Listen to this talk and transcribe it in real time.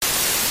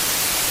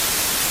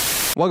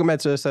Welcome back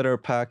to the Setter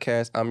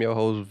Podcast. I'm your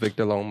host,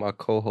 Victor Long, my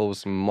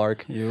co-host,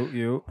 Mark.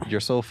 You. You're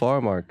so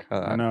far, Mark.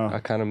 I know. I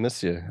kind of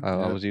miss you.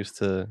 I was used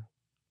to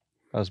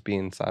us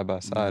being side by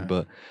side,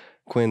 but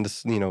Quinn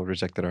just,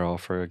 rejected our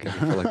offer again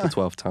for like the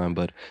 12th time,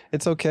 but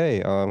it's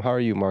okay. How are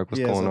you, Mark?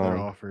 What's going on?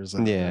 Offers.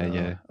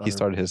 Yeah. He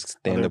started his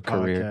stand-up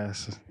career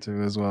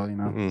too as well,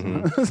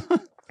 Mm-hmm.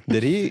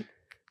 Did he?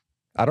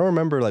 I don't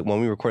remember like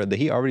when we recorded. Did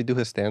he already do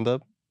his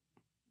stand-up?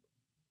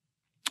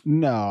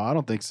 No, I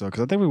don't think so,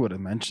 because I think we would have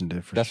mentioned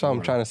it for That's sure. what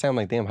I'm trying to say. I'm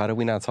like, damn, how did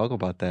we not talk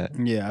about that?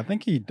 Yeah, I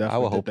think he definitely I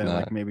would did hope that not.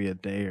 like maybe a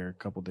day or a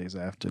couple days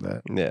after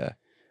that. Yeah.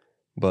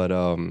 But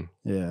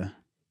yeah.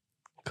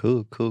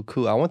 Cool.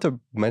 I want to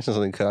mention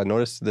something because I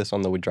noticed this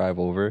on the drive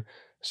over.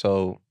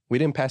 So we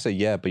didn't pass it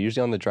yet, but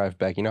usually on the drive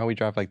back, you know how we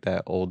drive like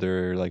that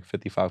older, like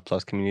 55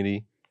 plus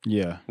community?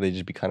 Yeah. They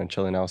just be kind of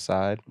chilling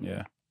outside.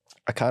 Yeah.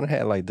 I kind of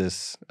had like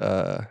this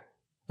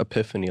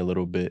epiphany a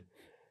little bit.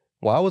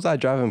 Why was I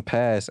driving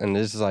past and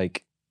this is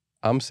like,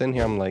 I'm sitting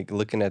here, I'm like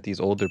looking at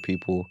these older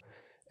people,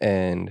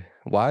 and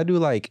why do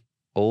like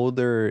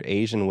older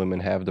Asian women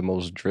have the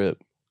most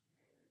drip?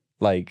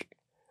 Like,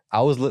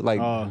 I was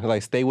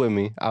like, stay with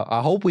me.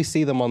 I hope we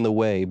see them on the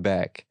way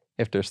back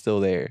if they're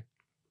still there.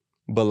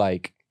 But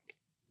like,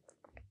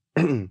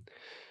 I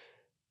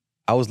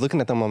was looking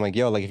at them. I'm like,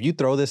 yo, like if you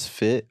throw this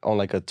fit on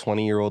like a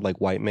 20-year-old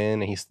like white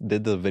man and he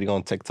did the video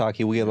on TikTok,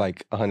 he would get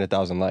like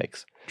 100,000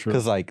 likes.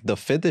 Because like the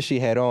fit that she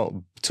had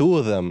on, two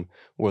of them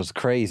was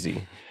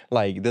crazy.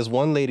 Like this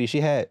one lady,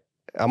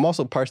 I'm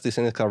also partially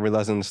saying this because I'm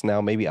realizing this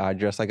now. Maybe I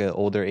dress like an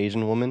older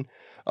Asian woman.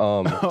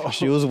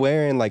 She was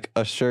wearing like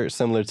a shirt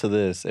similar to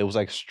this. It was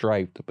like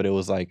striped, but it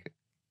was like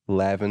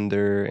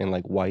lavender and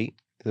like white.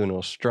 It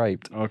was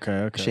striped.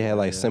 Okay. She had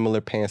like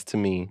similar pants to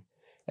me.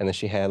 And then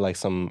she had like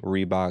some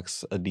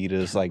Reeboks,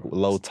 Adidas, like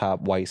low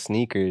top white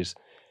sneakers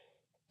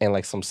and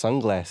like some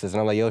sunglasses.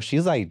 And I'm like, yo,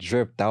 she's like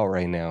dripped out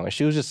right now. And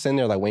she was just sitting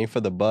there like waiting for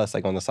the bus,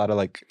 like on the side of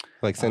like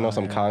sitting on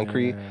some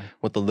concrete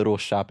with the little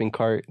shopping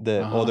cart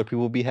that older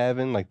people be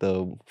having, like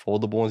the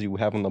foldable ones you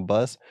have on the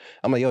bus.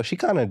 I'm like, yo, she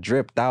kind of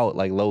dripped out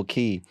like low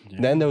key.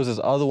 Yeah. Then there was this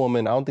other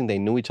woman, I don't think they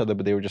knew each other,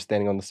 but they were just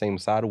standing on the same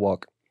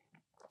sidewalk.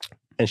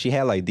 And she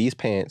had like these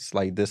pants,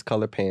 like this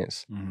color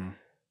pants.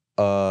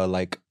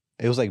 Like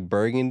it was like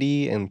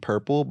burgundy and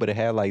purple, but it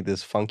had like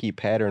this funky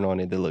pattern on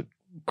it that looked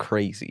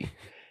crazy.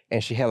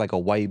 And she had like a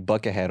white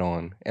bucket hat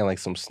on and like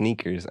some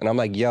sneakers. And I'm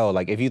like, yo,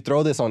 like if you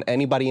throw this on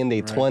anybody in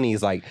their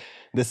 20s, like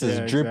this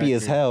is drippy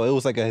as hell. It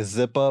was like a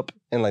zip up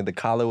and like the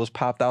collar was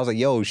popped out. I was like,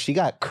 yo, she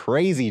got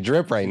crazy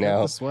drip right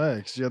now.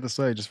 She had the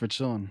swag just for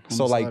chilling.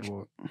 So like,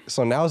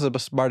 so now it's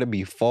about to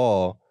be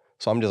fall.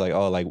 So I'm just like,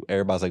 oh, like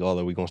everybody's like,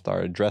 oh, we gonna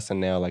start dressing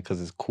now, like, cause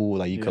it's cool,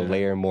 like you can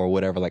layer more,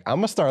 whatever. Like I'm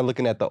gonna start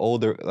looking at the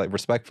older, like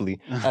respectfully,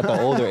 at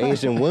the older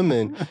Asian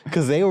women,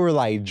 cause they were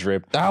like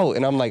dripped out,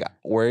 and I'm like,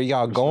 where are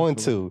y'all going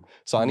to?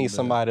 So I need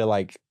somebody to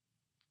like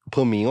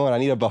put me on. I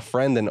need to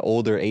befriend an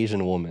older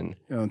Asian woman.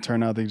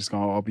 Turn out they just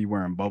gonna all be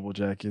wearing bubble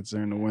jackets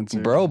during the winter,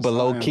 bro. But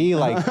low key,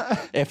 like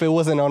if it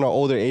wasn't on an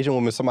older Asian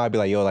woman, somebody'd be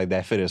like, yo, like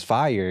that fit is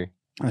fire.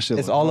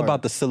 It's all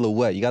about the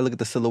silhouette. You gotta look at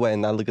the silhouette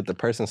and not look at the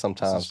person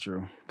sometimes. That's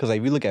true. Because like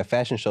if you look at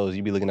fashion shows,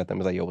 you be looking at them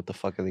as like, yo, what the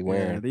fuck are they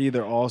wearing? Yeah, they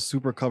either all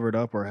super covered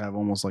up or have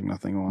almost like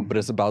nothing on. But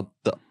it's about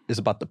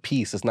the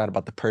piece. It's not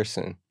about the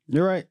person.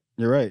 You're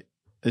right.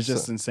 It's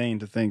just insane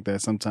to think that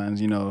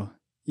sometimes, you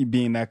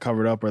being that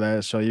covered up or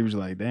that show, you're just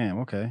like, damn,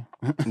 okay.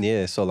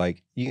 Yeah, so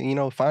like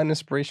you find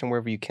inspiration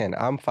wherever you can.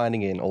 I'm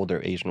finding it in older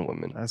Asian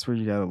women. That's where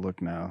you gotta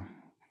look now.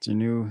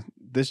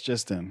 This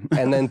just in.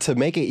 And then to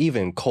make it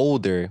even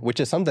colder, which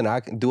is something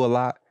I do a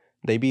lot,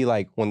 they be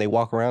like, when they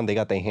walk around, they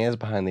got their hands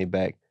behind their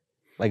back.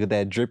 Like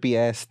that drippy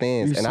ass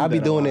stance. And I'll be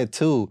doing it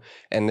too.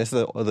 And this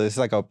is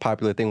like a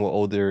popular thing with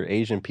older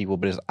Asian people,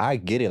 but I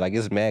get it. Like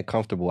it's mad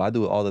comfortable. I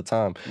do it all the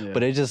time. Yeah.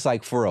 But it's just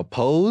like for a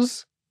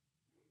pose,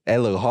 it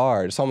look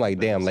hard. So I'm like,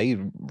 damn, they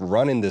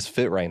running this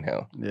fit right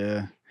now.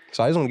 Yeah.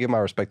 So I just want to give my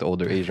respect to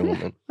older Asian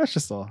women. That's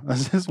just all. I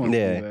just want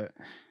to do that.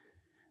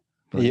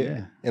 But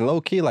yeah. And low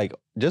key, like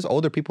just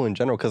older people in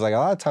general, because like a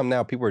lot of time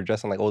now people are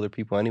dressing like older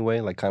people anyway,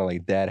 like kind of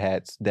like dad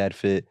hats, dad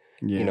fit,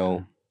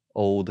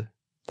 old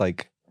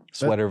like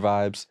sweater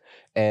vibes.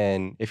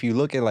 And if you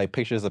look at like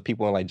pictures of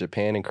people in like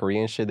Japan and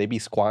Korea and shit, they be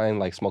squatting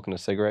like smoking a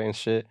cigarette and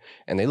shit,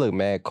 and they look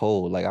mad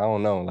cold. Like I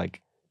don't know,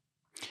 like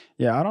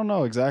I don't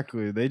know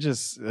exactly. They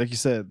just, like you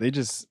said,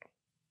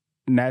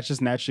 that's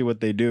just naturally what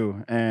they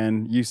do.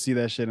 And you see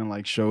that shit in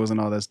like shows and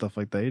all that stuff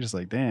like that. You're just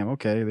like, damn,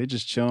 okay. They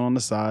just chilling on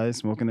the side,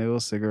 smoking their little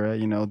cigarette,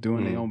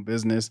 doing their own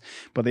business.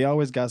 But they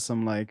always got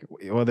some like,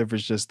 whether if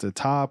it's just the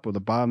top or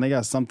the bottom, they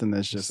got something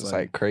that's just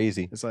like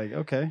crazy. It's like,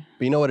 okay.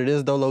 But you know what it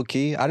is though, low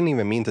key? I didn't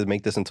even mean to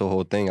make this into a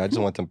whole thing. I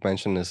just want to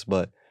mention this,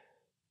 but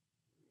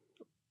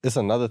it's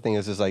another thing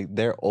is just like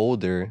they're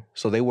older,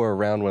 so they were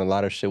around when a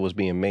lot of shit was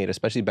being made,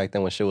 especially back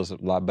then when shit was a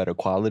lot better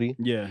quality.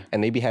 Yeah.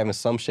 And they be having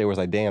some shit where it's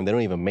like, damn, they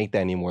don't even make that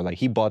anymore. Like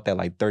he bought that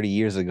like 30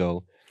 years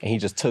ago. and he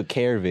just took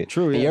care of it.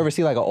 True, And yeah. you ever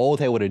see like an old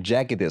head with a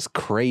jacket that's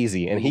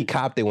crazy, and he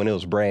copped it when it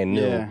was brand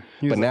new. Yeah.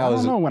 He was But like, now I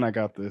it's- don't know when I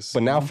got this.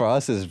 But now you know? for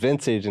us, it's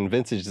vintage, and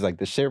vintage is like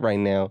the shit right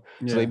now.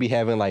 Yeah. So they be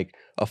having like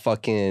a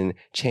fucking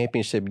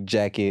championship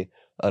jacket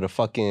of the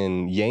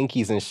fucking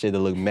Yankees and shit that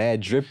look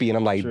mad drippy. And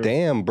I'm like, True.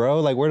 damn,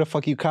 bro, like where the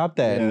fuck you cop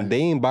that? Yeah. And they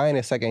ain't buying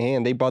it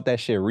secondhand. They bought that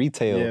shit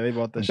retail. Yeah, they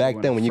bought that Back shit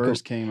when then, it when you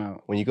first came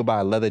out. When you could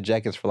buy leather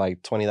jackets for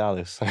like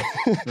 $20.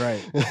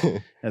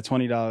 Right. At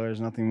 $20,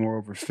 nothing more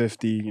over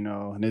 50, you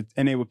know,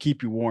 and it would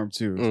keep you warm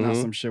too. It's not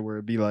Mhm. some shit where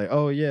it'd be like,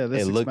 oh yeah,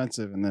 this is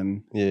expensive, and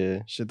then Yeah.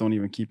 shit don't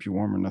even keep you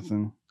warm or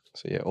nothing.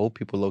 So yeah, old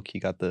people low key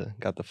got the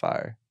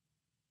fire.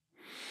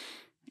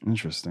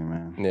 Interesting,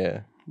 man.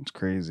 Yeah. It's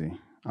crazy,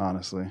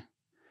 honestly.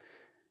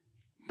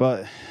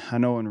 But I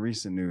know in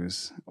recent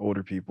news,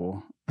 older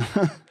people.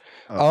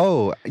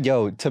 Oh,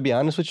 yo, to be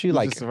honest with you,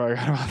 like just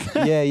forgot about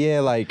that. yeah,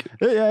 like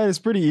Yeah, it's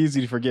pretty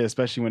easy to forget,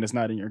 especially when it's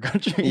not in your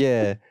country.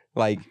 yeah,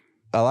 like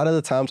a lot of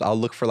the times I'll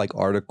look for like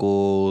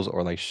articles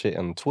or like shit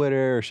on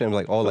Twitter or shit. I'm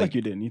like, oh, I feel like like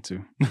you didn't need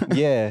to.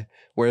 yeah,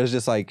 where it's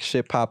just like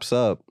shit pops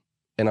up,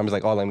 and I'm just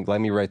like, oh,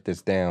 let me write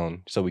this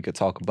down so we could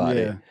talk about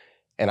it.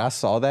 And I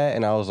saw that,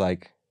 and I was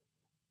like,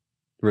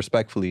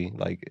 respectfully,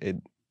 like it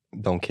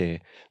don't care.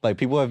 Like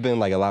people have been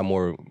like a lot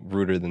more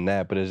ruder than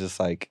that, but it's just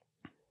like,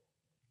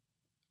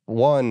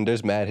 one,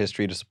 there's mad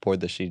history to support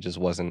that she just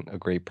wasn't a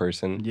great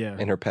person Yeah.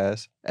 in her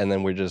past, and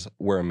then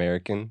we're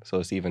American, so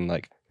it's even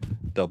like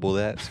double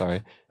that.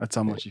 Sorry. That's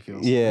how much he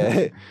feels.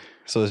 Yeah.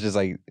 So it's just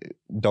like,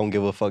 don't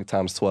give a fuck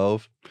times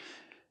 12.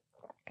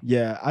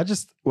 Yeah,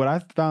 what I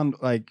found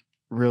like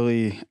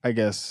really, I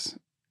guess,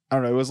 I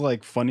don't know, it was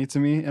like funny to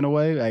me in a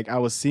way. Like I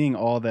was seeing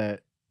all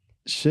that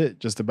shit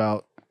just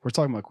about, we're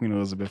talking about Queen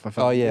Elizabeth. I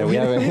felt Oh, yeah, we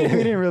haven't- we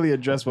didn't really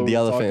address what The we were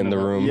elephant talking in the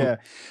about. room. Yeah,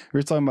 we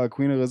were talking about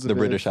Queen Elizabeth. The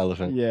British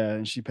elephant. Yeah,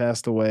 and she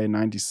passed away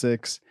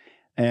 96.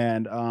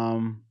 And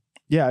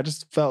yeah, I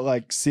just felt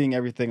like seeing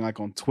everything like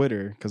on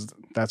Twitter, because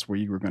that's where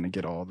you were going to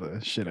get all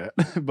the shit at.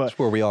 But That's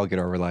where we all get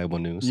our reliable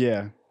news.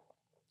 yeah.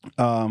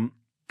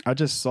 I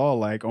just saw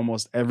like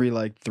almost every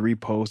like 3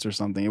 posts or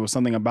something. It was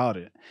something about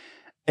it.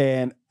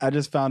 And I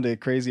just found it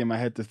crazy in my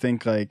head to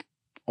think like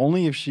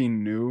only if she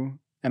knew.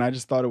 And I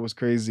just thought it was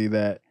crazy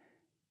that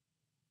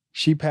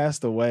she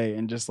passed away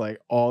and just like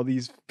all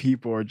these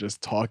people are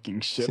just talking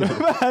shit.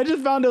 I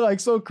just found it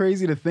like so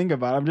crazy to think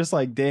about. I'm just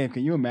like, damn,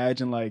 can you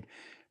imagine like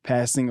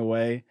passing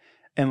away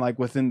and like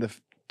within the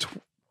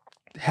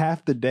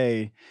half the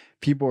day,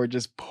 people are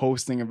just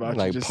posting about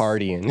Like you, just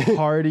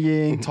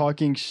partying,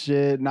 talking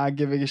shit, not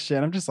giving a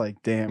shit. I'm just like,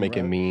 damn,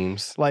 making bro.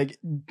 memes. Like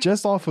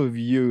just off of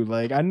you,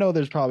 like I know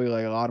there's probably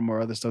like a lot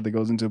more other stuff that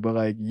goes into it, but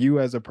like you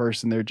as a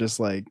person, they're just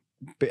like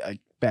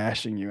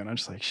bashing you, and I'm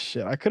just like,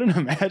 shit, I couldn't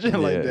imagine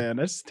like Yeah. that.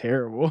 That's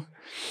terrible.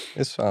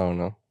 It's, I don't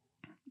know.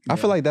 I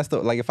feel like that's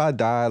like if I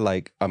die,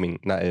 like, I mean,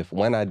 not if,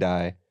 when I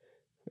die,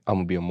 I'm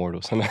gonna be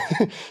immortal. So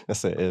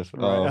that's an if.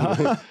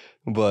 Right.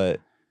 But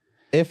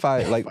if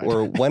I like, If I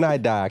or die. when I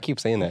die, I keep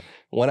saying that.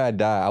 When I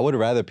die, I would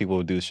rather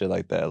people do shit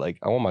like that. Like,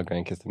 I want my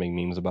grandkids to make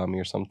memes about me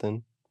or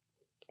something.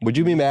 Would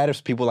you be mad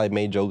if people like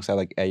made jokes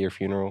at your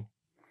funeral?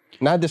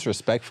 Not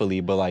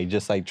disrespectfully, but like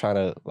just like trying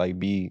to like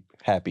be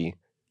happy.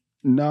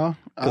 No,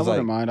 I 'Cause,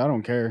 wouldn't like, mind. I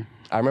don't care.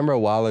 I remember a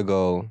while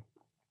ago,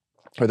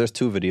 or there's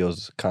 2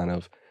 videos kind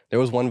of. There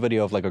was one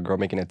video of like a girl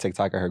making a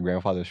TikTok at her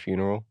grandfather's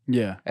funeral.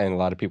 Yeah. And a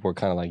lot of people were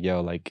kind of like, yo,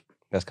 like,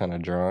 that's kind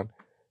of drawn.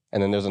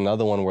 And then there's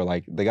another one where,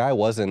 like, the guy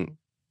wasn't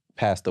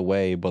passed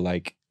away, but,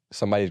 like,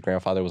 somebody's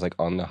grandfather was, like,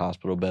 on the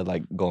hospital bed,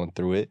 like, going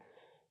through it.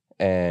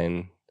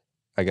 And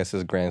I guess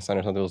his grandson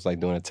or something was, like,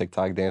 doing a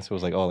TikTok dance. It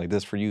was like, oh, like,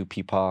 this for you,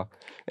 Peepaw.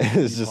 And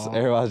it's just, Peepaw.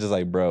 everyone's just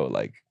like, bro,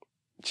 like,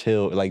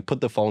 chill. Like, put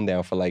the phone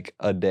down for, like,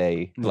 a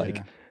day. Like,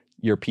 Yeah.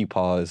 your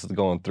Peepaw is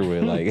going through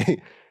it.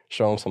 Like,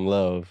 show him some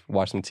love.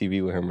 Watch some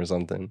TV with him or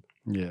something.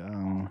 Yeah. I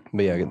don't know.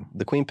 But yeah,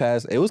 the Queen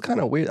passed. It was kind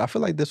of weird. I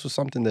feel like this was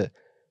something that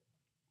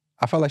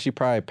I felt like she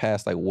probably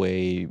passed like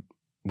way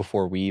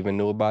before we even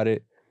knew about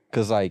it.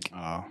 Cause like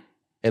Oh.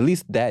 at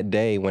least that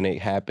day when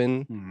it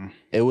happened, Mm.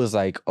 it was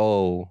like,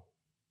 oh,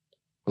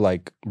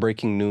 like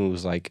breaking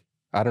news. Like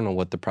I don't know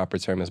what the proper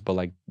term is, but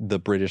like the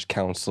British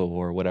Council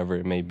or whatever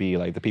it may be,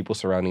 like the people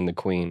surrounding the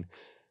Queen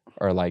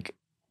are like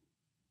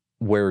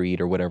worried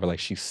or whatever, like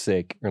she's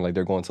sick or like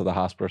they're going to the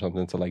hospital or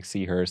something to like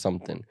see her or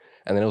something.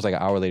 And then it was like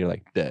an hour later,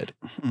 like dead.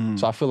 Mm.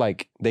 So I feel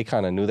like they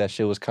kind of knew that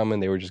shit was coming.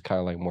 They were just kind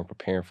of like more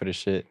preparing for the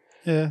shit.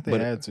 Yeah, they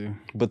but- had to.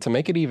 But to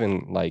make it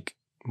even like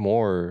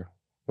more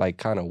like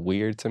kind of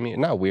weird to me,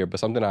 not weird, but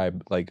something I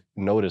like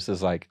noticed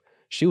is like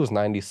she was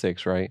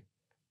 96, right?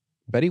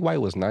 Betty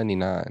White was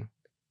 99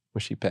 when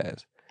she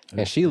passed.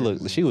 And she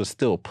was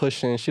still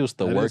pushing. She was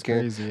still That is working,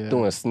 crazy, yeah.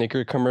 doing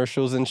Snicker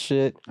commercials and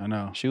shit. I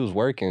know. She was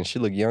working. She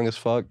looked young as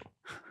fuck.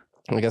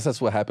 I guess that's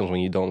what happens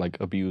when you don't like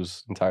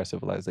abuse entire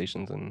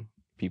civilizations and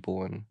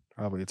people and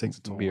Probably it takes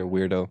a toll. be a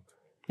weirdo.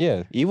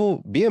 Yeah,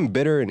 being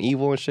bitter and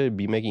evil and shit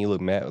be making you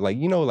look mad. Like,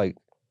 you know, like,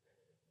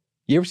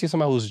 you ever see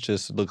somebody who's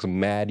just looks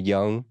mad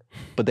young,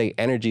 but their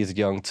energy is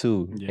young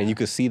too. Yeah. And you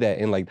could see that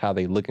in like how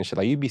they look and shit.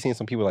 Like, you'd be seeing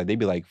some people like, they'd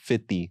be like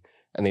 50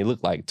 and they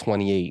look like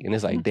 28, and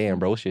it's like, damn,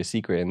 bro, what's your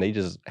secret? And they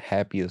just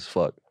happy as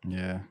fuck.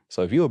 Yeah.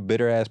 So if you're a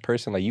bitter ass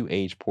person, like, you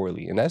age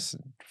poorly, and that's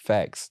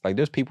facts. Like,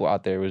 there's people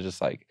out there who's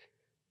just like,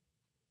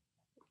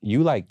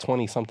 you like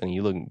 20 something,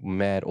 you look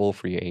mad old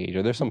for your age.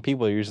 Or there's some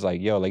people you're just like,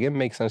 yo, like, it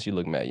makes sense you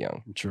look mad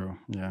young. True.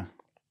 Yeah.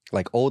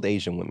 Like old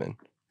Asian women.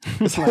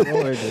 It's like,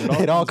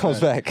 it all comes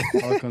back.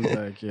 It all comes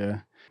back. Yeah.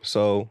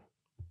 So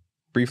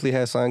briefly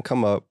had something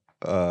come up.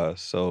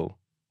 So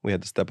we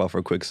had to step out for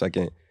a quick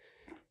second.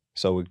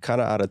 So we're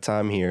kind of out of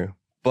time here,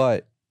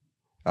 but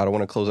I don't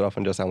want to close it off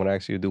and just, I want to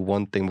ask you to do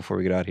one thing before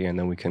we get out here, and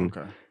then we can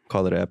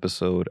call it an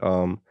episode.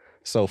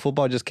 So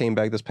football just came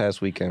back this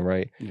past weekend,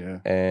 right? Yeah.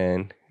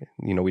 And,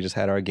 you know, we just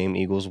had our game.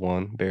 Eagles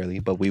won, barely,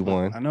 but we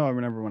won. I know. I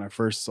remember when I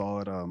first saw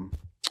it,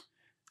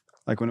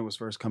 like when it was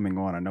first coming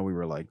on, I know we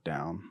were like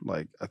down,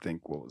 like, I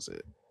think, what was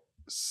it?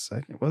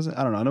 Second, was it?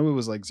 I don't know. I know it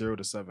was like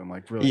 0-7,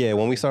 like really. Yeah,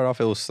 when we started off,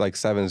 it was like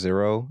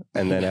 7-0,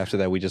 and then after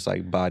that, we just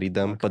like bodied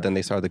them. But then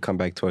they started to come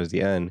back towards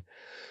the end.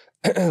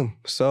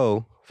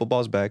 So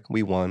football's back.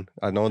 We won.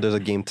 I know there's a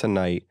game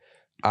tonight.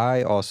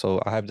 I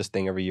have this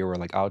thing every year where,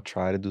 like, I'll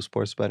try to do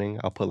sports betting.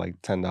 I'll put like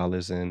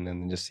 $10 in and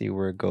then just see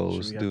where it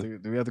goes. Do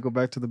we have to go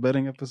back to the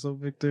betting episode,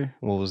 Victor?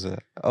 What was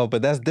that? Oh,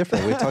 but that's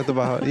different. We talked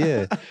about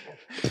yeah.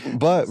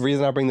 But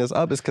reason I bring this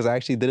up is because I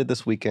actually did it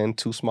this weekend,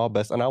 2 small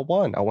bets, and I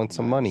won. I won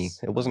some money.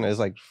 It wasn't. It's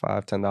like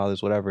 $5,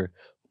 $10, whatever.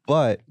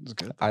 But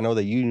I know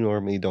that you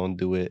normally don't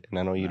do it, and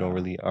I know you don't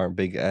really aren't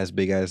big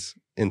as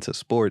into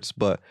sports.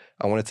 But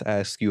I wanted to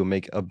ask you to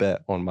make a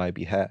bet on my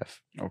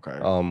behalf. Okay.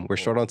 We're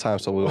short on time,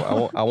 so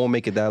I won't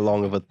make it that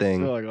long of a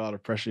thing. I feel like a lot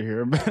of pressure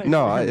here.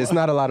 No, it's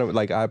not a lot of,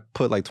 like, I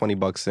put like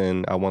 $20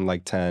 in. I won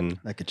like 10.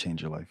 That could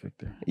change your life,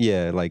 Victor.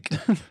 Yeah, like,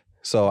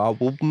 so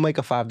we'll make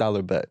a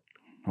 $5 bet.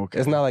 Okay.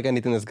 It's not like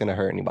anything that's gonna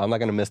hurt anybody. I'm not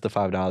gonna miss the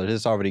 $5.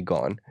 It's already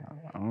gone.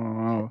 I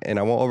don't know. And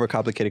I won't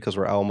overcomplicate it because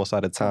we're almost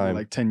out of time.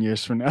 Like 10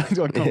 years from now, it's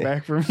gonna come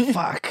back for me.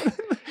 Fuck.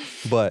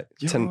 But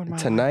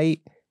tonight,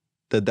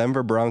 the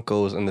Denver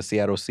Broncos and the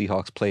Seattle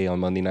Seahawks play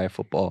on Monday Night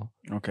Football.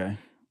 Okay.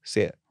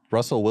 See,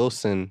 Russell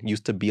Wilson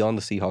used to be on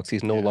the Seahawks.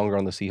 He's no longer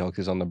on the Seahawks.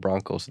 He's on the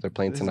Broncos. So they're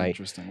playing tonight.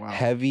 Interesting. Wow.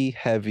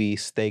 Heavy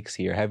stakes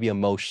here. Heavy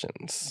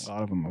emotions. A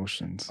lot of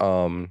emotions.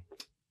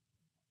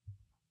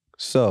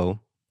 So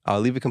I'll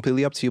leave it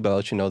completely up to you, but I'll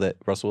let you know that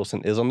Russell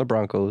Wilson is on the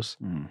Broncos,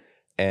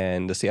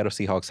 and the Seattle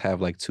Seahawks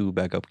have like 2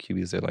 backup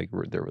QBs.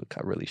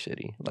 They're really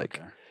shitty. Like,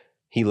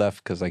 he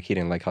left because, like, he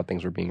didn't like how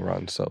things were being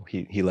run, so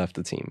he left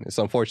the team. It's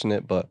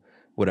unfortunate, but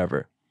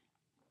whatever.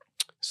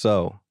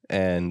 So,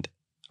 and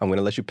I'm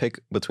gonna let you pick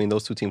between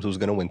those 2 teams who's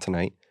gonna win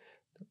tonight.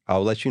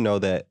 I'll let you know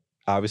that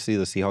obviously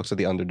the Seahawks are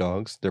the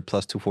underdogs. They're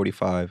plus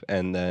 245,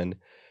 and then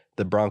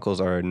the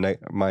Broncos are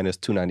minus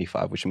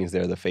 295, which means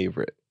they're the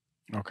favorite.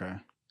 Okay.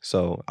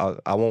 So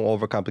I won't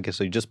overcomplicate.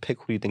 So you just pick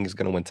who you think is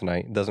going to win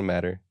tonight. It doesn't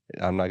matter.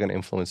 I'm not going to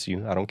influence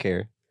you. I don't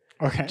care.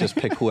 Okay. Just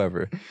pick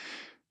whoever.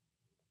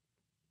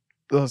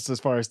 As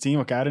far as team?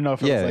 Okay. I didn't know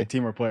if it was like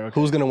team or player. Okay.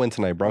 Who's going to win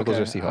tonight, Broncos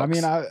or Seahawks? I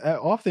mean,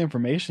 off the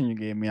information you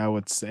gave me, I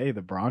would say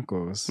the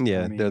Broncos.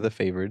 Yeah, I mean, they're the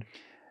favored.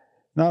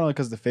 Not only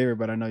because the favorite,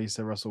 but I know you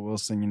said Russell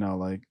Wilson, you know,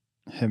 like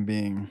him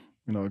being,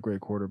 you know, a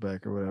great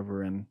quarterback or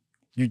whatever. And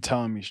you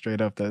telling me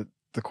straight up that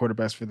the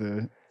quarterbacks for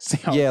the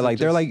Seahawks. Yeah, like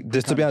they're like,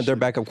 just to be honest, they're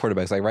backup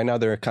quarterbacks. Like right now,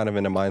 they're kind of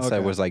in a mindset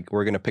where it's like,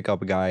 we're gonna pick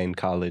up a guy in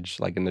college,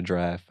 like in the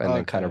draft, and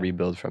then kind of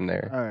rebuild from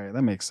there. All right,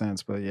 that makes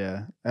sense. But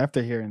yeah,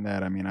 after hearing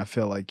that, I mean, I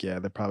feel like there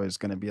probably is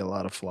gonna be a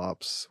lot of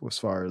flops as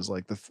far as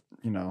like the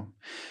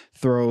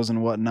throws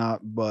and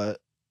whatnot.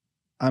 But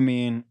I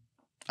mean,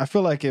 I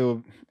feel like it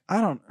would. I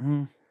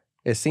don't.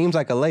 It seems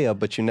like a layup,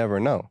 but you never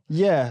know.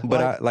 Yeah,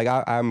 but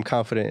I'm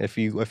confident if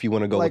you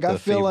want to go with the favorite, I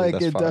feel like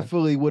that's it fine.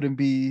 definitely wouldn't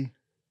be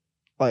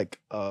like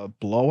a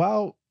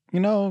blowout,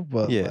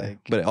 but yeah.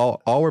 But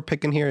all we're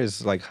picking here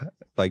is like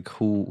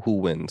who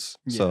wins.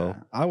 Yeah, so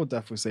I would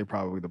definitely say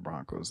probably the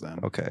Broncos then.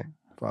 Okay.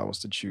 If I was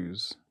to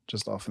choose,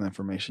 just off of the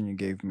information you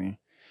gave me.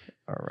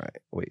 All right.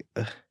 Wait.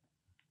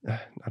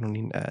 I don't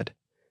need an ad.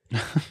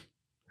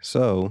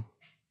 So.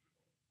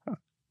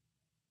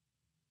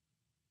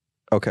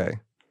 Okay.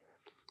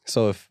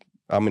 So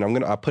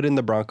I put in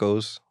the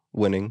Broncos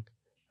winning.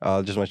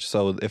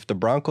 So if the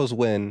Broncos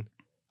win,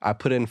 I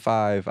put in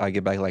 5, I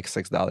get back like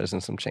 $6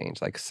 and some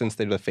change. Like, since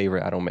they're the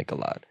favorite, I don't make a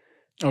lot.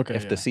 Okay.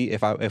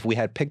 If we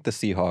had picked the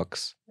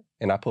Seahawks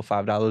and I put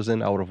 $5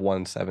 in, I would have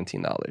won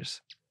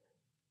 $17.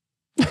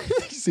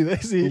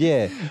 See.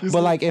 Yeah.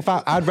 But like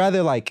I'd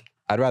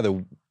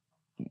rather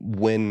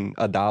win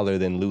 $1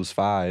 than lose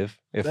 5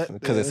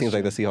 because it seems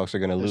like the Seahawks are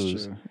gonna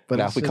lose. But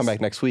now if we come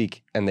back next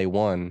week and they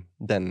won,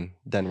 then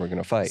we're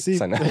gonna fight. See,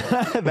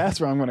 that's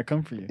where I'm gonna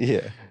come for you.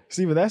 Yeah.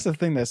 See, but that's the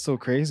thing that's so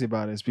crazy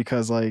about it is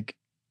because like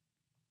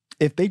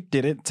if they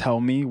didn't tell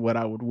me what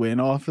I would win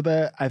off of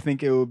that, I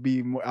think it would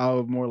be I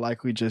would more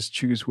likely just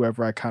choose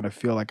whoever I kind of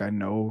feel like I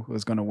know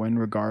is gonna win,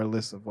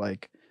 regardless of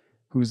like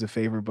who's the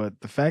favorite.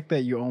 But the fact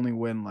that you only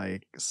win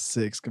like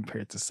 6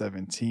 compared to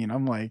 17,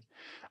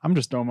 I'm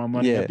just throwing my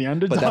money at the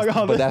underdog.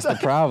 But that's the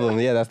problem.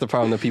 Yeah, that's the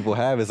problem that people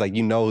have is like,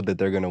 that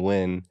they're gonna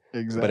win.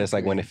 Exactly. But it's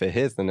like if it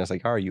hits, then it's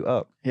like, are you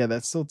up? Yeah,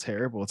 that's so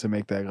terrible to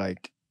make that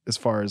like as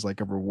far as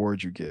like a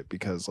reward you get,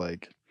 because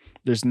like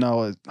there's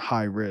no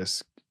high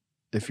risk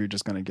if you're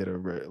just gonna get a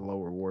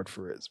low reward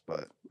for it.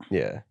 But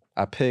yeah,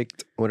 I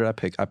picked. What did I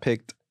pick? I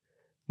picked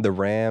the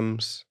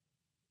Rams.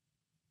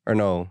 Or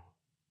no,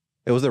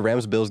 it was the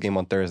Rams Bills game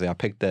on Thursday. I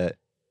picked that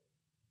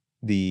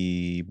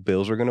the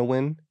Bills were gonna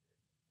win,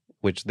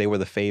 which they were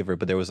the favorite,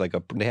 but there was like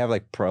they have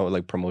like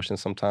promotions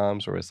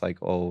sometimes where it's like,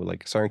 oh,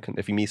 like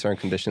if you meet certain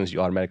conditions,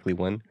 you automatically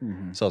win.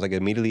 mm-hmm. So I was like,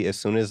 immediately as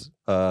soon as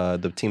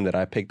the team that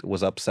I picked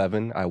was up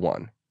 7, I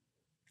won.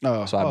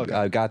 Oh, so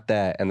I got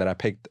that, and then I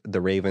picked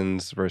the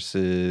Ravens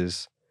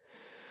versus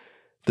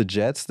the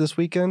Jets this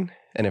weekend,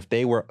 and if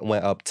they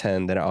went up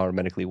 10, then I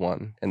automatically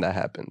won, and that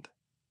happened.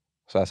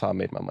 So that's how I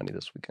made my money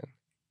this weekend.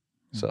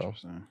 So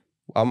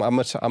I'm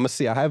gonna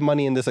see. I have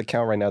money in this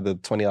account right now, the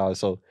 $20.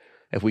 So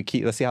if we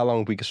let's see how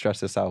long we can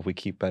stretch this out. If we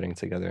keep betting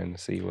together and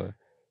see what.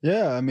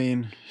 Yeah, I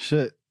mean,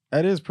 shit,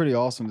 that is pretty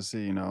awesome to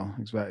see. You know,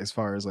 as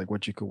far as like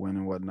what you could win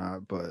and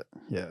whatnot. But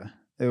yeah,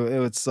 it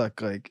would suck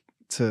like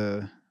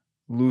to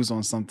lose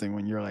on something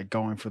when you're like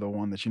going for the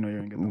one that you know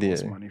you're gonna get the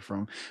most money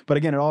from. But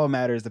again, it all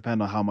matters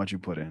depending on how much you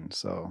put in.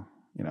 So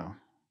you know,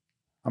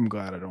 I'm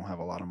glad I don't have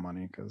a lot of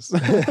money because.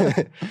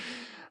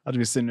 I'd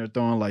be sitting there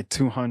throwing like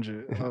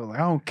 200. I was like,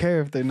 I don't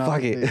care if they're not.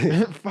 Fuck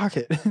it. Fuck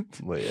it.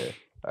 But yeah.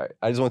 All right.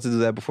 I just wanted to do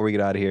that before we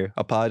get out of here.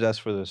 Apologize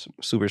for this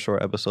super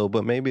short episode,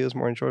 but maybe it's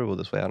more enjoyable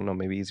this way. I don't know.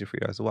 Maybe easier for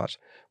you guys to watch.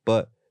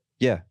 But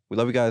yeah, we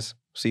love you guys.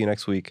 See you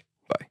next week.